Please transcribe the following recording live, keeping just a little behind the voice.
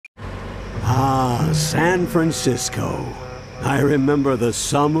San Francisco. I remember the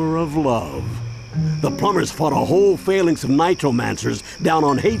summer of love. The plumbers fought a whole phalanx of nitromancers down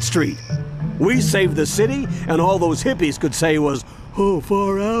on Haight Street. We saved the city, and all those hippies could say was, "Oh,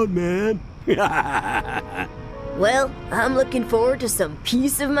 far out, man." Well, I'm looking forward to some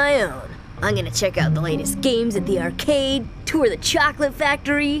peace of my own. I'm gonna check out the latest games at the arcade, tour the chocolate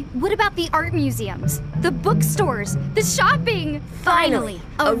factory. What about the art museums, the bookstores, the shopping? Finally,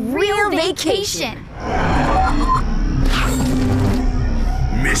 a real vacation.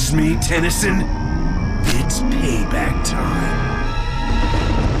 Miss me, Tennyson? It's payback time.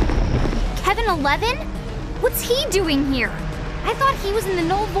 Kevin 11? What's he doing here? I thought he was in the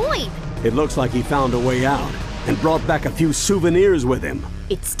Null Void. It looks like he found a way out and brought back a few souvenirs with him.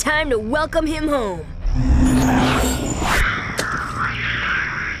 It's time to welcome him home.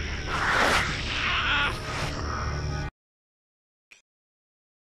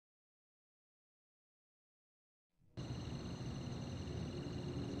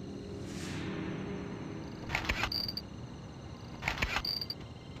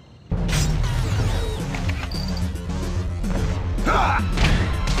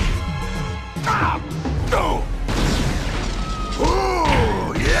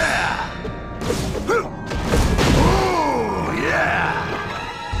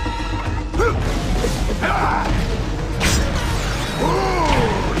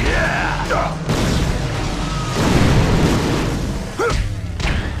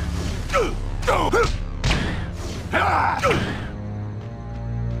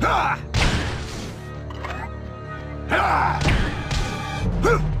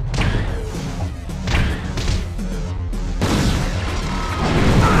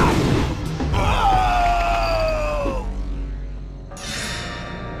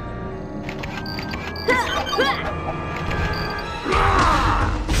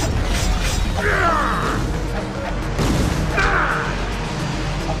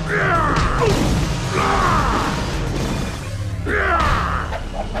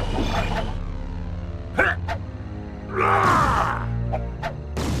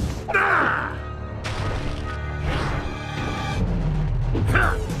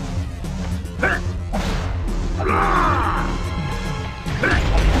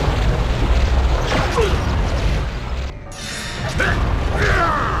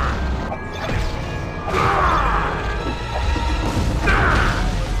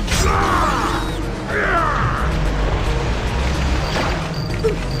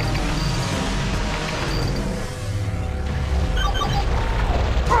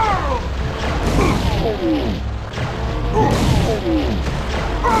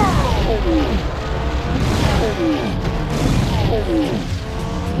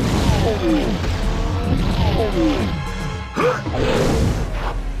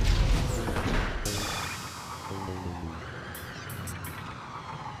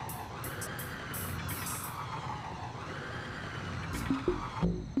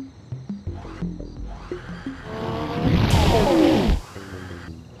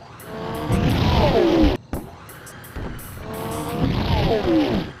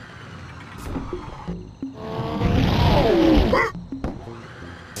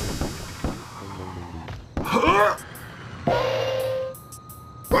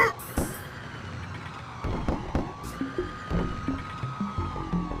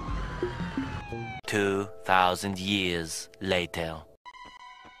 Thousand years later.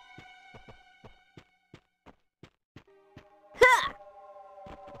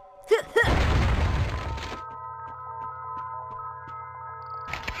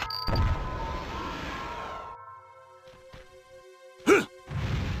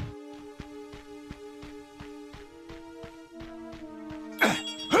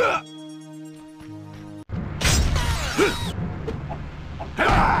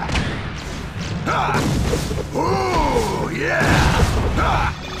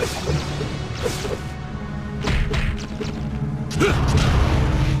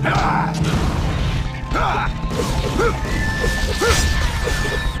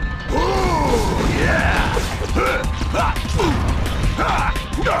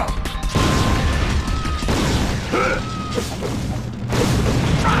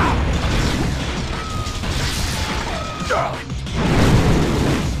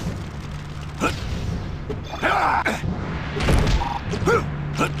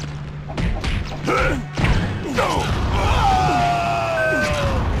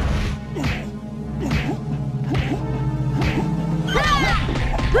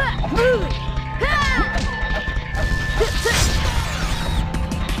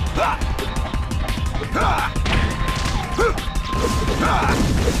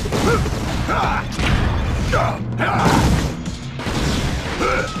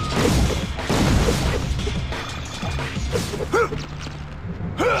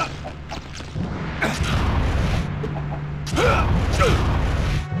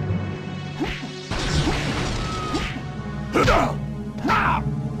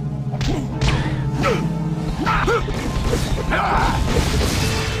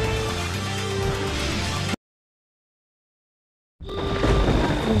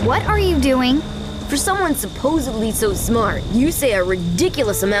 What are you doing? For someone supposedly so smart, you say a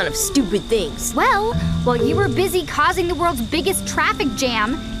ridiculous amount of stupid things. Well, while you were busy causing the world's biggest traffic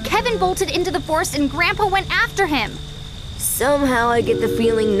jam, Kevin bolted into the forest and Grandpa went after him. Somehow I get the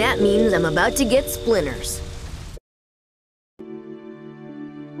feeling that means I'm about to get splinters.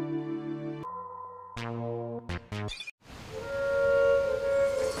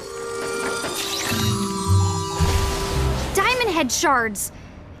 Diamond head shards.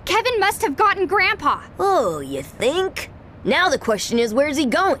 Kevin must have gotten Grandpa. Oh, you think? Now the question is, where's he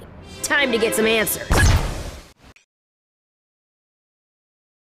going? Time to get some answers.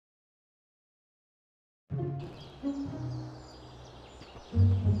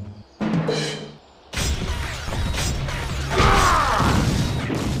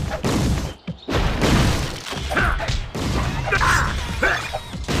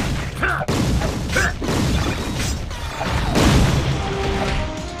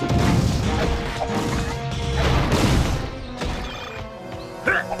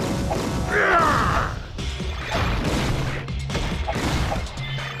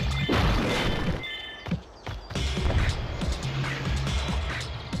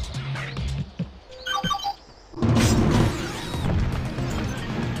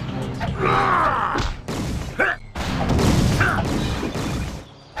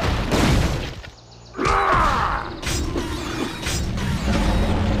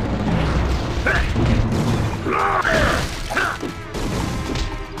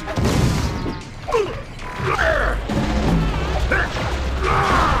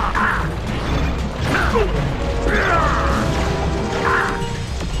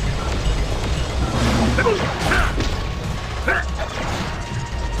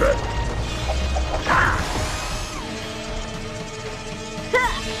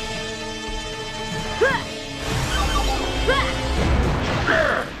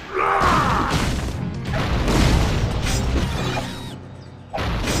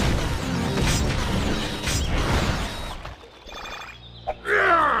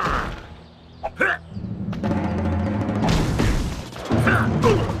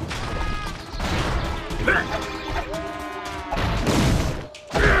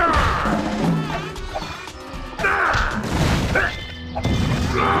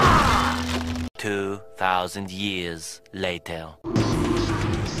 Years later.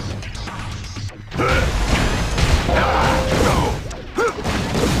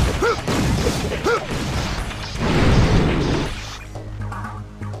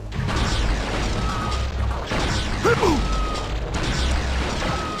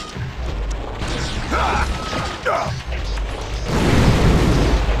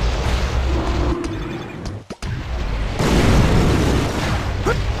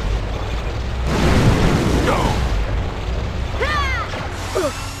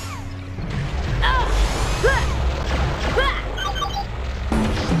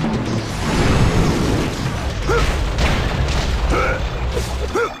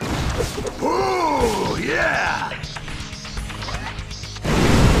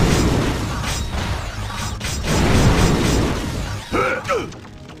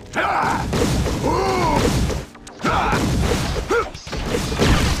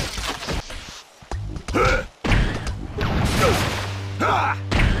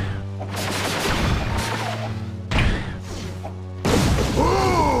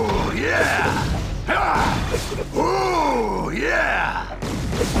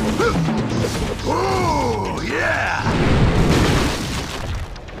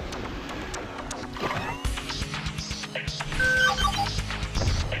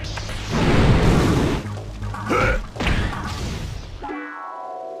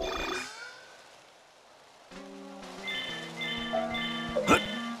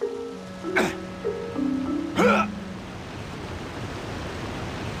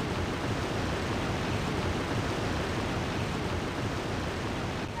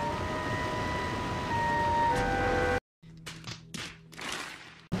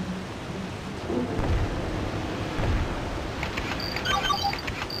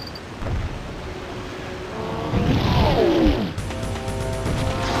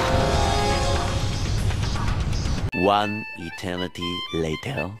 One eternity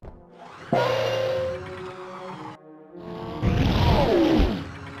later.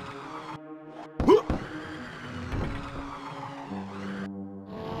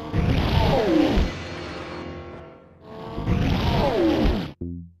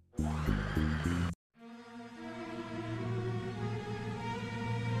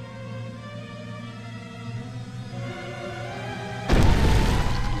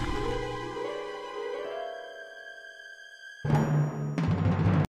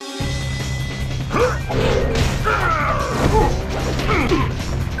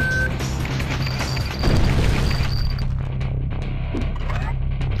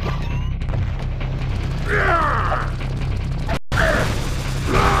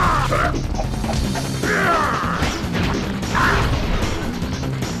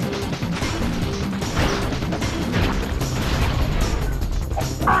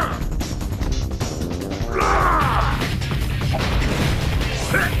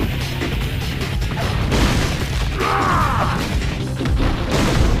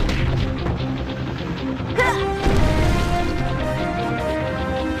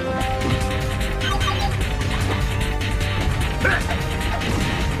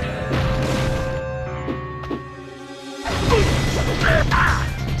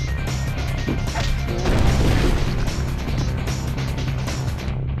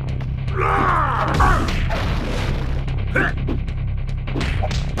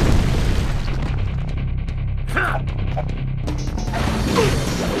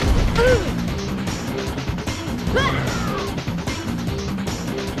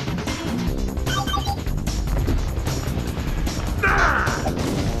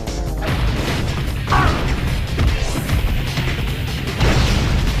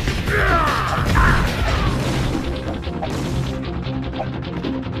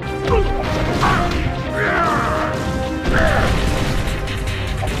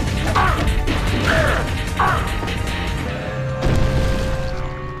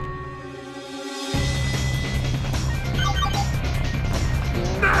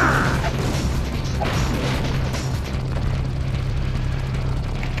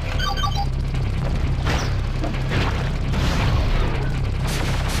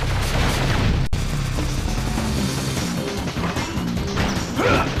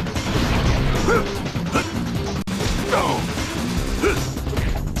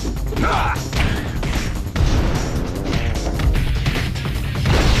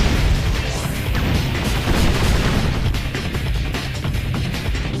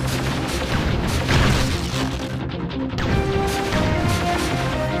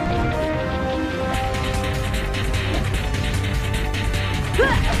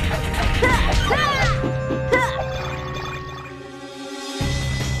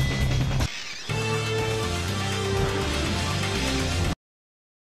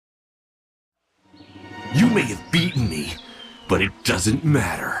 You may have beaten me, but it doesn't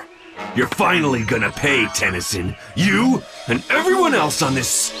matter. You're finally gonna pay, Tennyson. You and everyone else on this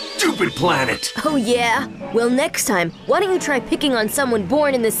stupid planet. Oh yeah? Well, next time, why don't you try picking on someone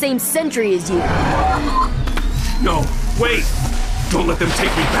born in the same century as you? No, wait! Don't let them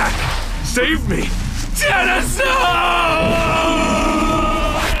take me back! Save me! Tennyson!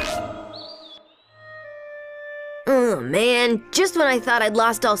 Oh man, just when I thought I'd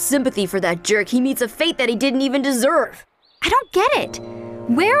lost all sympathy for that jerk, he meets a fate that he didn't even deserve. I don't get it.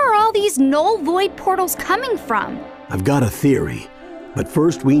 Where are all these null void portals coming from? I've got a theory, but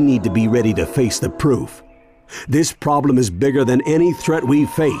first we need to be ready to face the proof. This problem is bigger than any threat we've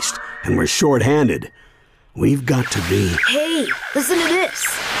faced, and we're short-handed. We've got to be... Hey, listen to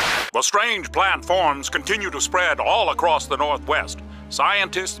this. The strange plant forms continue to spread all across the Northwest.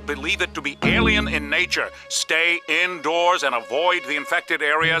 Scientists believe it to be alien in nature. Stay indoors and avoid the infected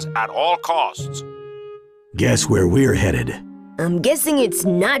areas at all costs. Guess where we're headed? I'm guessing it's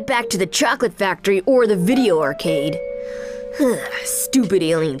not back to the chocolate factory or the video arcade. Stupid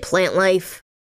alien plant life.